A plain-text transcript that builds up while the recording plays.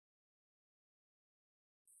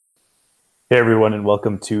Hey everyone, and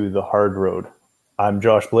welcome to The Hard Road. I'm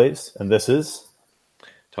Josh Blaze, and this is,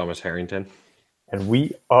 Thomas Harrington. and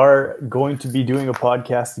we are going to be doing a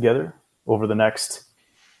podcast together over the next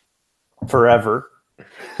forever.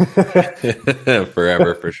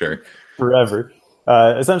 Forever, for sure. Forever.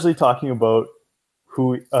 Essentially talking about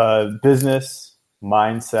business,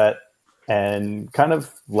 mindset, and kind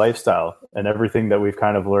of lifestyle and everything that we've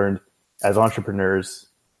kind of learned as entrepreneurs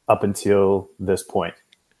up until this point.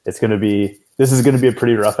 This is going to be a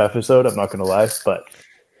pretty rough episode. I'm not going to lie, but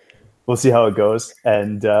we'll see how it goes.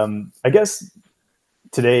 And I guess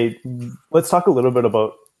today, let's talk a little bit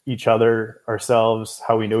about each other, ourselves,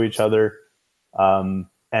 how we know each other,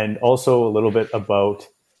 and also a little bit about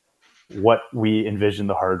what we envision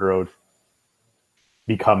the hard road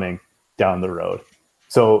becoming down the road.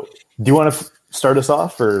 So do you want to start us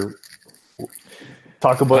off or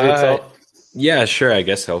talk about yourself? Yeah, sure. I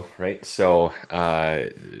guess so. Right. So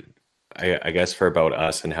I guess for about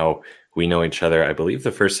us and how we know each other, I believe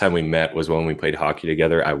the first time we met was when we played hockey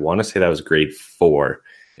together. I want to say that was grade 4,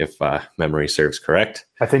 if memory serves correct.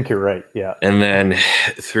 I think you're right. Yeah. And then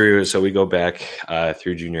so we go back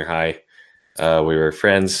through junior high. We were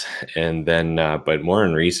friends, and then, but more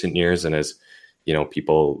in recent years, and as you know,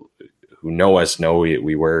 people who know us know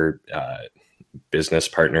we were business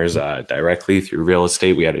partners directly through real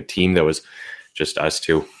estate. We had a team that was just us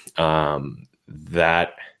two.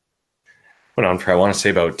 That went on for, I want to say,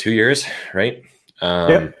 about 2 years, right?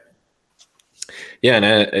 Yep. Yeah,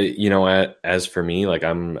 and as for me, like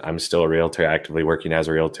I'm still a realtor, actively working as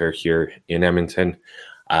a realtor here in Edmonton.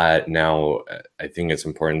 Now, I think it's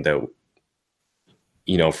important that,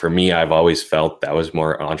 for me, I've always felt that was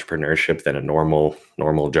more entrepreneurship than a normal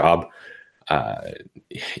job.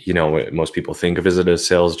 Most people think of it as a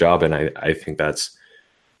sales job, and I think that's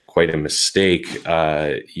quite a mistake,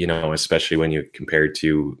 especially when you compare it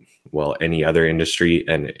to, any other industry,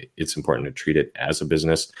 and it's important to treat it as a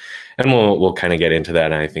business. And we'll kind of get into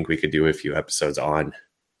that. And I think we could do a few episodes on,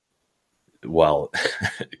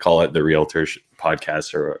 call it the realtor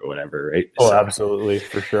podcast or whatever, right? Oh, so, absolutely.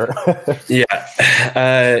 For sure. Yeah.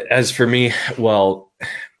 As for me,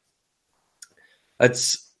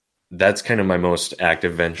 that's kind of my most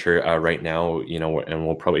active venture right now, and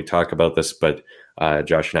we'll probably talk about this, but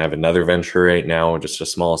Josh and I have another venture right now, just a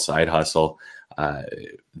small side hustle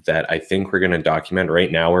that I think we're going to document right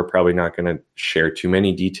now. We're probably not going to share too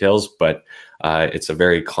many details, but it's a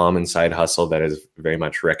very common side hustle that is very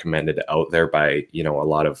much recommended out there by, a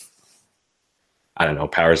lot of, I don't know,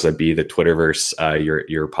 powers that be, the Twitterverse,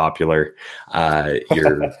 your popular,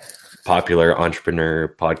 your popular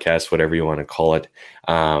entrepreneur podcast, whatever you want to call it.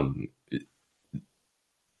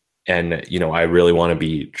 And, I really want to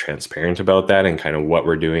be transparent about that and kind of what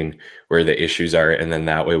we're doing, where the issues are. And then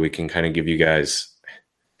that way we can kind of give you guys,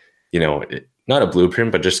 not a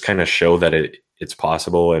blueprint, but just kind of show that it's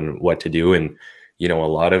possible and what to do. And, a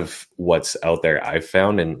lot of what's out there I've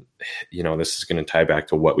found, and, this is going to tie back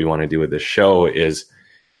to what we want to do with this show, is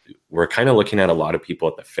we're kind of looking at a lot of people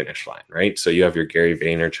at the finish line, right? So you have your Gary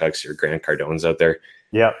Vaynerchuk's, your Grant Cardones out there,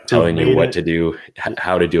 telling you what to do,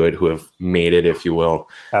 how to do it, who have made it, if you will.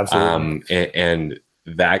 Absolutely. And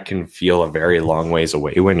that can feel a very long ways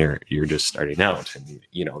away when you're just starting out. And,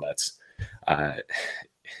 that's,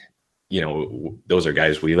 those are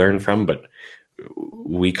guys we learn from, but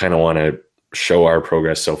we kind of want to show our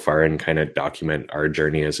progress so far and kind of document our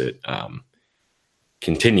journey as it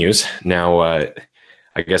continues. Now,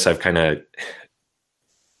 I guess I've kind of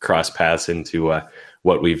crossed paths into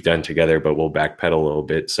what we've done together, but we'll backpedal a little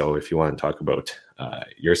bit. So if you want to talk about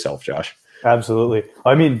yourself, Josh. Absolutely.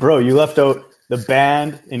 I mean, bro, you left out the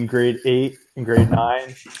band in grade 8 and grade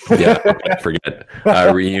 9. Yeah, forget.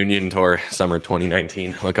 Reunion tour, summer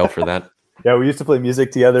 2019. Look out for that. Yeah, we used to play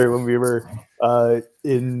music together when we were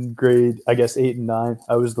in grade, I guess, 8 and 9.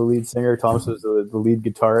 I was the lead singer. Thomas was the lead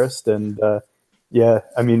guitarist. And yeah,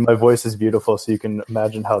 I mean, my voice is beautiful, so you can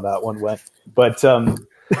imagine how that one went. But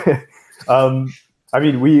I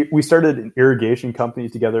mean, we started an irrigation company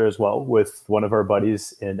together as well with one of our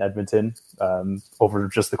buddies in Edmonton over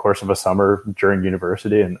just the course of a summer during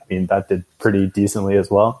university. And I mean, that did pretty decently as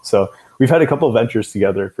well. So we've had a couple of ventures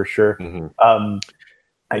together for sure. Mm-hmm.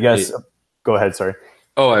 I guess, go ahead. Sorry.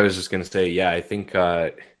 Oh, I was just going to say, yeah, I think,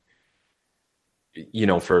 for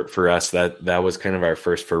us, that was kind of our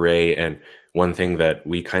first foray. And one thing that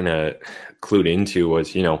we kind of clued into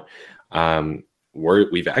was,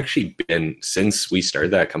 we've actually been, since we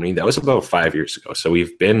started that company, that was about 5 years ago. So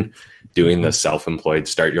we've been doing the self-employed,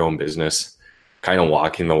 start your own business, kind of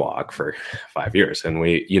walking the walk for 5 years. And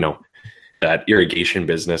we, that irrigation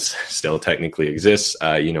business still technically exists.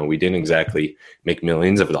 We didn't exactly make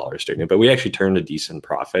millions of dollars doing it, but we actually turned a decent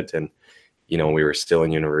profit, and we were still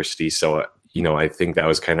in university. So I think that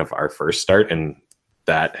was kind of our first start, and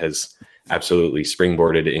that has absolutely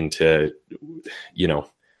springboarded into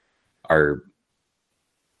our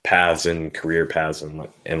paths and career paths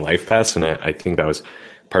and life paths. And I think that was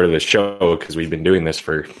part of the show, because we've been doing this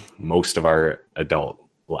for most of our adult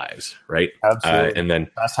lives, right? Absolutely. And then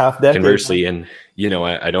last half decade. Conversely, and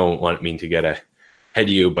I don't mean to get ahead of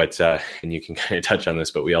you, but and you can kind of touch on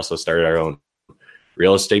this, but we also started our own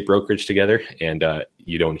real estate brokerage together, and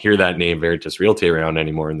you don't hear that name Veritas Realty around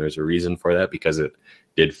anymore, and there's a reason for that, because it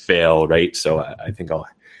did fail, right? So I think I'll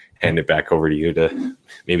hand it back over to you to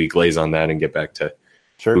maybe glaze on that and get back to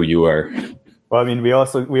who you are. Well, I mean, we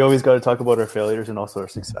always got to talk about our failures and also our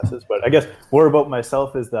successes, but I guess more about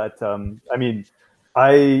myself is that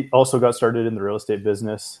I also got started in the real estate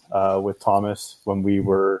business with Thomas when we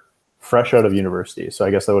were fresh out of university. So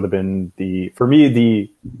I guess that would have been the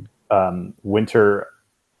winter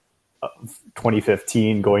of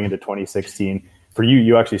 2015 going into 2016. For you,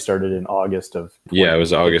 you actually started in August of 2015. Yeah, it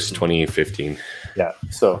was August 2015. Yeah.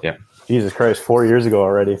 So yeah. Jesus Christ, 4 years ago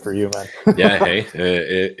already for you, man. Yeah, hey,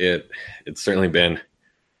 it's certainly been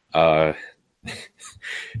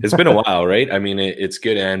it's been a while, right? I mean, it's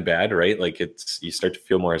good and bad, right? Like you start to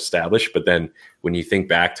feel more established, but then when you think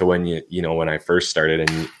back to when when I first started,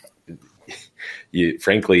 and you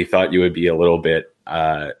frankly thought you would be a little bit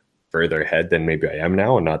further ahead than maybe I am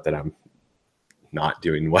now, and not that I'm not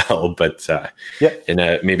doing well, but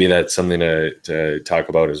and maybe that's something to talk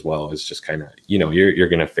about as well. Is just kind of you're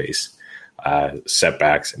going to face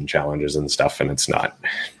setbacks and challenges and stuff, and it's not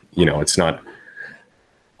it's not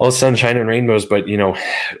all sunshine and rainbows, but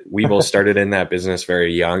we both started in that business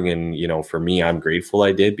very young, and for me, I'm grateful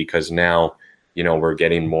I did, because now we're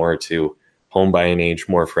getting more to home buying age,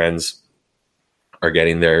 more friends are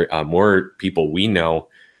getting there, more people we know,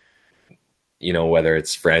 whether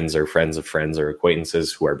it's friends or friends of friends or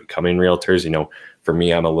acquaintances who are becoming realtors. For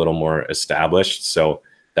me, I'm a little more established, so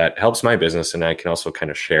that helps my business, and I can also kind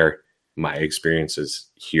of share my experiences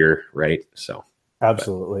here, right? So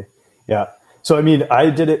absolutely. Yeah. So, I mean,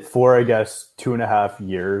 I did it for, I guess, 2.5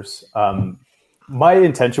 years. My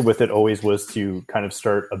intention with it always was to kind of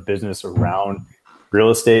start a business around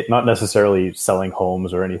real estate, not necessarily selling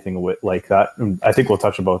homes or anything like that. And I think we'll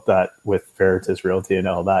touch about that with Veritas Realty and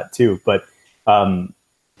all that too. But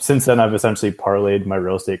since then, I've essentially parlayed my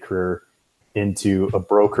real estate career into a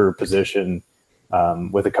broker position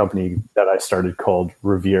with a company that I started called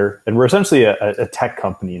Revere. And we're essentially a tech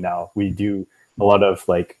company now. We do a lot of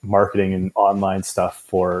like marketing and online stuff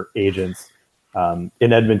for agents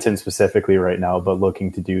in Edmonton specifically right now, but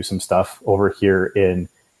looking to do some stuff over here in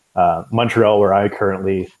Montreal, where I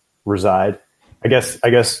currently reside. I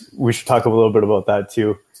guess we should talk a little bit about that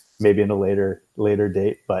too, maybe in a later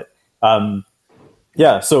date. But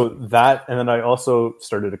so that, and then I also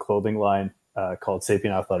started a clothing line called Sapien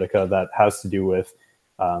Athletica that has to do with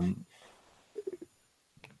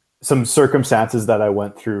some circumstances that I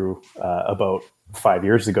went through about 5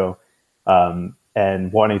 years ago,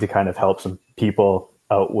 and wanting to kind of help some people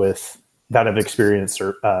out with that have experienced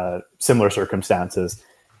similar circumstances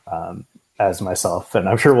as myself. And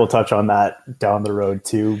I'm sure we'll touch on that down the road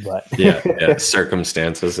too. But yeah,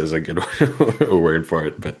 circumstances is a good word for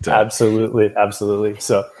it. But absolutely.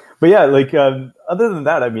 So, but yeah, like other than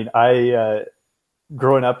that, I mean,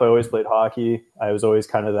 growing up, I always played hockey. I was always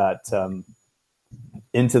kind of that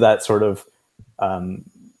into that sort of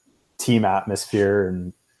team atmosphere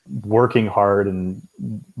and working hard and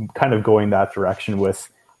kind of going that direction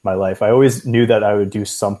with my life. I always knew that I would do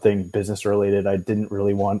something business related. I didn't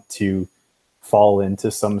really want to fall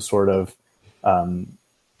into some sort of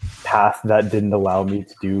path that didn't allow me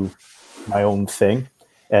to do my own thing.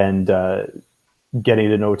 And getting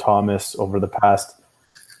to know Thomas over the past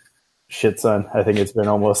I think it's been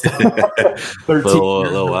almost 13 a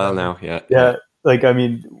little while now. Yeah. Like, I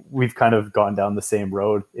mean, we've kind of gone down the same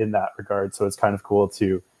road in that regard. So it's kind of cool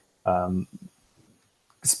to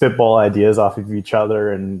spitball ideas off of each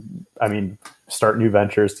other, and I mean, start new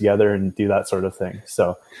ventures together and do that sort of thing.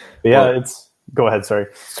 So go ahead. Sorry.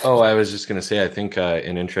 Oh, I was just going to say, I think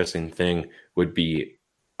an interesting thing would be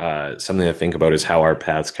something to think about is how our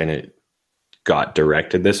paths kind of got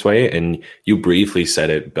directed this way. And you briefly said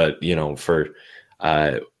it, but for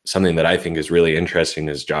something that I think is really interesting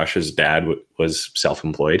is Josh's dad was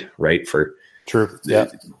self-employed, right? For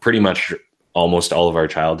pretty much almost all of our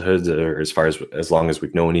childhoods, or as long as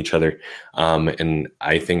we've known each other. And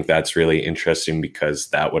I think that's really interesting, because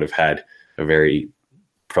that would have had a very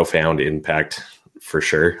profound impact for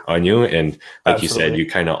sure on you. And like Absolutely. You said, you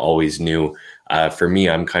kind of always knew. For me,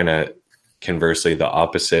 I'm kind of conversely the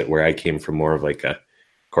opposite, where I came from more of like a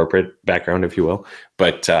corporate background, if you will.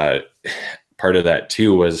 But part of that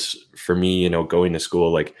too was for me, going to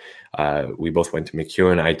school, like we both went to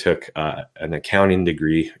McEwen. I took an accounting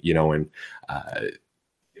degree, and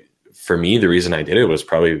for me, the reason I did it was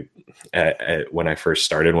probably when I first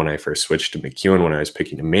switched to McEwen, when I was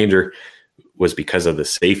picking a major, was because of the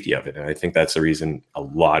safety of it. And I think that's the reason a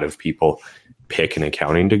lot of people pick an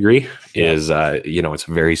accounting degree is, it's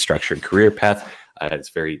a very structured career path. It's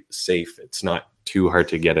very safe. It's not too hard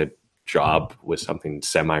to get a job with something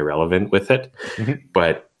semi-relevant with it. Mm-hmm.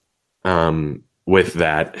 But with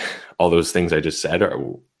that, all those things I just said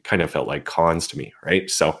kind of felt like cons to me, right?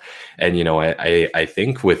 So, and I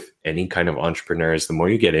think with any kind of entrepreneurs, the more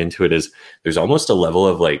you get into it, is there's almost a level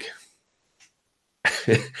of like,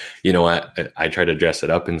 I try to dress it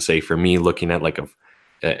up and say, for me, looking at like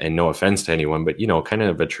and no offense to anyone, but kind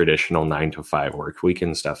of a traditional 9-to-5 work week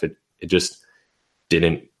and stuff, it just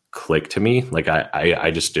didn't click to me. Like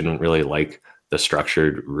I just didn't really like the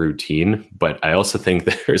structured routine. But I also think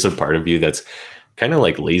that there's a part of you that's kind of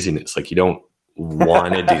like laziness. Like you don't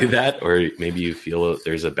want to do that, or maybe you feel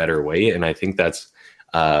there's a better way. And I think that's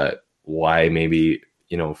why maybe,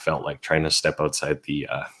 felt like trying to step outside the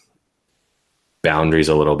boundaries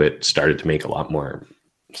a little bit started to make a lot more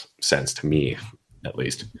sense to me, at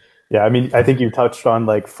least. Yeah, I mean, I think you touched on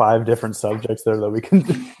like 5 different subjects there that we can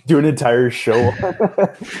do an entire show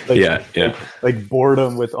on. Like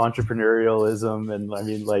boredom with entrepreneurialism, and I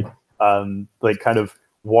mean, like kind of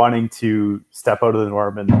wanting to step out of the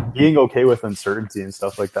norm and being okay with uncertainty and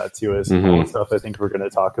stuff like that too, is stuff I think we're going to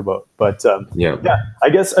talk about. But I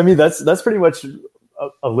guess, I mean, that's pretty much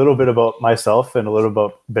a little bit about myself and a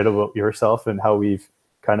little bit about yourself and how we've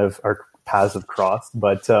kind of, our paths have crossed.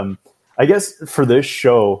 But I guess for this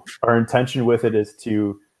show, our intention with it is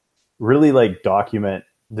to really like document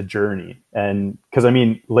the journey. And because, I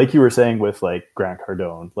mean, like you were saying with like Grant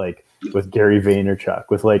Cardone, like with Gary Vaynerchuk,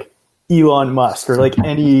 with like Elon Musk, or like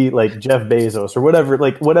any like Jeff Bezos, or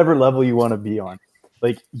whatever level you want to be on,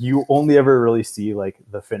 like you only ever really see like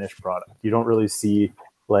the finished product. You don't really see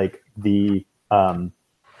like the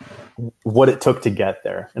what it took to get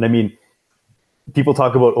there. And I mean, people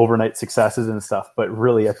talk about overnight successes and stuff, but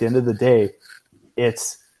really at the end of the day,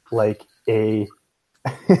 it's like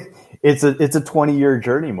it's a 20-year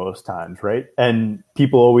journey most times, right? And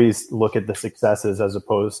people always look at the successes as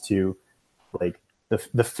opposed to like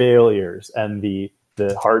the failures and the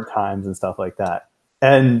hard times and stuff like that.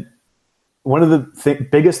 And one of the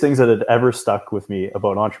biggest things that had ever stuck with me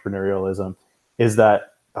about entrepreneurialism is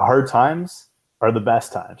that the hard times are the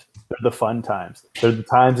best times. They're the fun times. They're the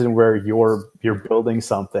times in where you're building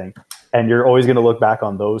something, and you're always going to look back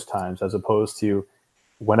on those times as opposed to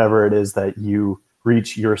whenever it is that you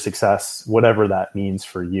reach your success, whatever that means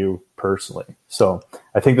for you personally. So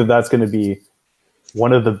I think that that's going to be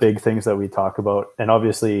one of the big things that we talk about. And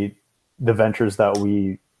obviously the ventures that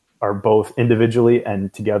we are both individually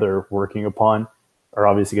and together working upon are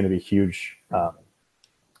obviously going to be huge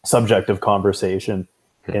subject of conversation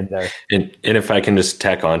in there. And if I can just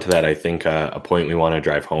tack on to that, I think a point we want to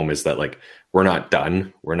drive home is that like, we're not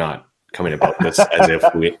done. We're not coming about this as if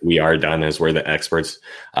we are done, as we're the experts.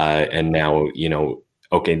 And now,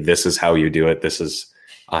 okay, this is how you do it. This is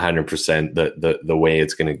 100% the way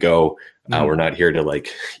it's going to go. We're not here to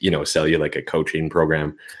like, sell you like a coaching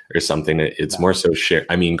program or something. It's more so share.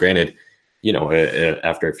 I mean, granted,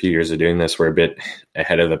 after a few years of doing this, we're a bit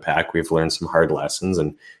ahead of the pack. We've learned some hard lessons,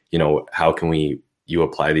 and, how can you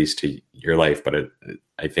apply these to your life? But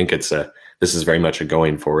I think this is very much a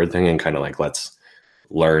going forward thing, and kind of like, let's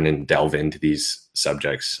learn and delve into these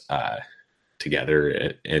subjects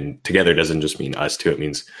together. And together doesn't just mean us two. It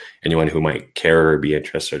means anyone who might care or be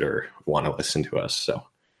interested or want to listen to us. So,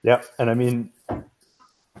 yeah. And I mean,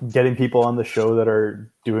 getting people on the show that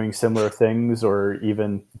are doing similar things, or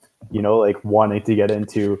even, like wanting to get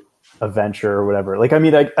into a venture or whatever. Like, I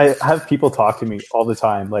mean, I have people talk to me all the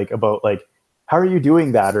time, like about like, how are you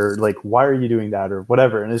doing that? Or like, why are you doing that? Or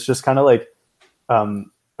whatever. And it's just kind of like, I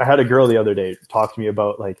had a girl the other day talk to me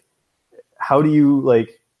about like, how do you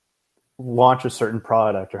like launch a certain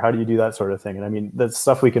product, or how do you do that sort of thing? And I mean, that's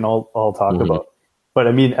stuff we can all talk about. But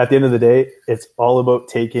I mean, at the end of the day, it's all about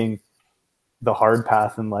taking the hard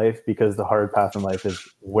path in life, because the hard path in life is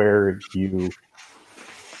where you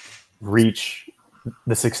reach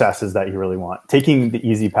the successes that you really want. Taking the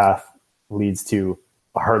easy path leads to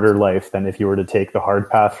a harder life than if you were to take the hard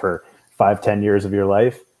path for 5-10 years of your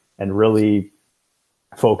life and really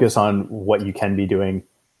focus on what you can be doing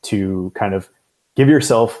to kind of give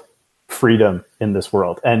yourself freedom in this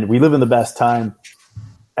world. And we live in the best time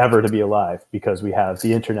ever to be alive because we have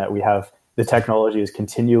the internet, we have the technology is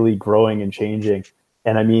continually growing and changing.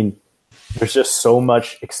 And I mean, there's just so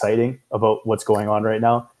much exciting about what's going on right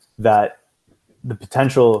now that the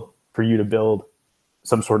potential for you to build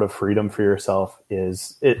some sort of freedom for yourself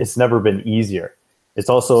it's never been easier. It's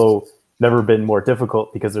also never been more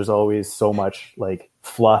difficult because there's always so much like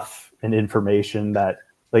fluff and information that,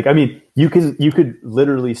 like, I mean, you could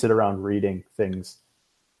literally sit around reading things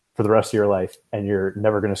for the rest of your life and you're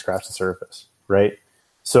never going to scratch the surface, right?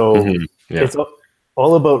 So it's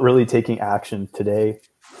all about really taking action today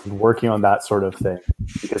and working on that sort of thing,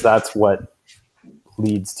 because that's what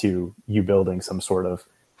leads to you building some sort of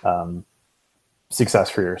success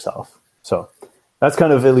for yourself. So that's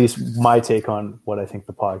kind of at least my take on what I think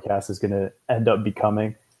the podcast is going to end up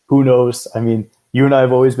becoming. Who knows? I mean, you and I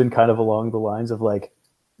have always been kind of along the lines of like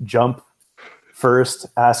jump first,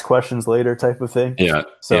 ask questions later type of thing. Yeah.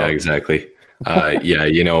 So, yeah, exactly.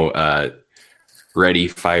 Ready,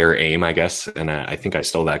 fire, aim, I guess. And I think I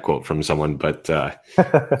stole that quote from someone, but I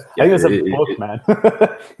think it's a book, man.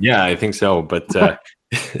 Yeah, I think so. But,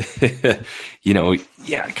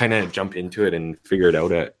 kind of jump into it and figure it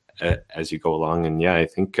out as you go along. And yeah, I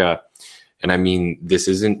think, and I mean, this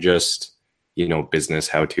isn't just, business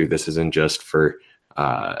how-to. This isn't just for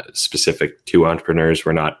specific to entrepreneurs.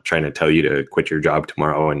 We're not trying to tell you to quit your job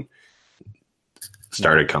tomorrow and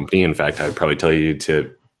start a company. In fact, I'd probably tell you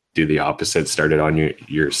to do the opposite, start it on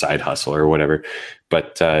your side hustle or whatever.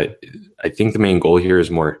 But I think the main goal here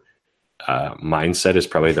is more mindset is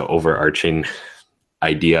probably the overarching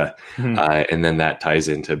idea. And then that ties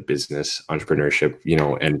into business entrepreneurship,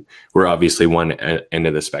 and we're obviously one end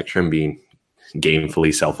of the spectrum being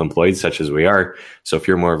gainfully self-employed, such as we are. So if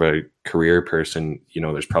you're more of a career person,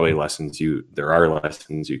 there's probably lessons you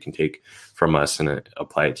can take from us and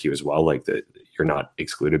apply it to you as well. Like that, you're not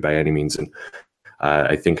excluded by any means. And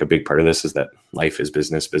I think a big part of this is that life is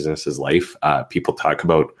business, business is life. People talk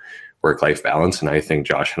about work-life balance, and I think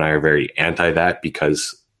Josh and I are very anti that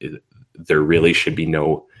because there really should be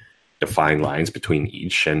no defined lines between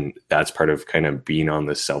each, and that's part of kind of being on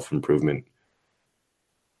the self-improvement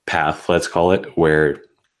path, let's call it, where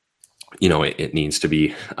it needs to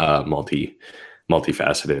be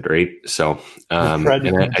multifaceted, right? So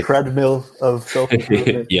treadmill of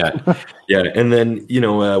self-improvement. yeah. And then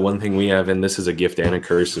one thing we have, and this is a gift and a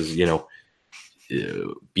curse, is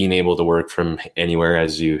being able to work from anywhere.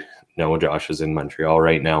 As you know, Josh is in Montreal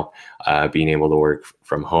right now. Being able to work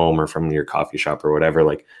from home or from your coffee shop or whatever,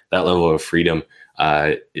 like that level of freedom,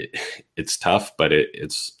 it's tough, but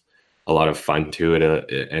it's a lot of fun to it,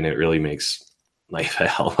 and it really makes life a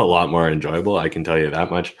hell of a lot more enjoyable. I can tell you that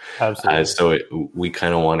much. Absolutely. We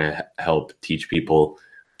kind of want to help teach people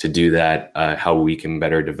to do that, how we can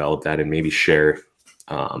better develop that and maybe share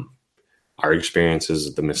our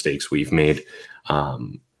experiences, the mistakes we've made.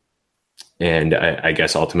 And I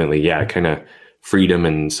guess ultimately, kind of freedom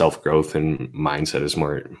and self-growth and mindset is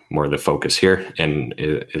more the focus here. And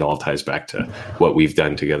it all ties back to what we've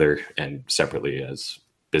done together and separately as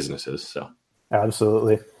businesses. So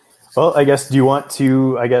absolutely. Well, I guess, do you want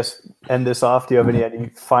to, end this off? Do you have any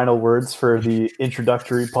final words for the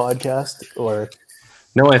introductory podcast, or?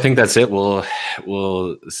 No, I think that's it. We'll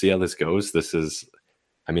see how this goes. This is,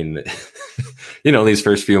 these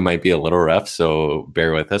first few might be a little rough, so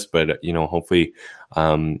bear with us, but hopefully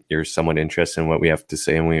you're somewhat interested in what we have to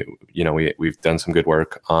say. And we've done some good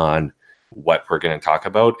work on what we're going to talk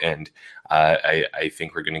about. And I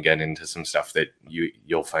think we're going to get into some stuff that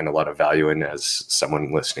you'll find a lot of value in as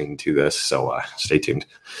someone listening to this. So stay tuned.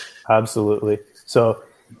 Absolutely. So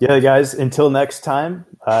yeah, guys, until next time,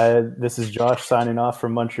 this is Josh signing off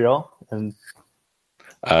from Montreal, and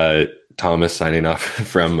Thomas signing off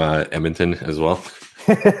from Edmonton as well.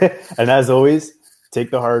 And as always,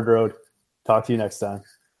 take the hard road. Talk to you next time.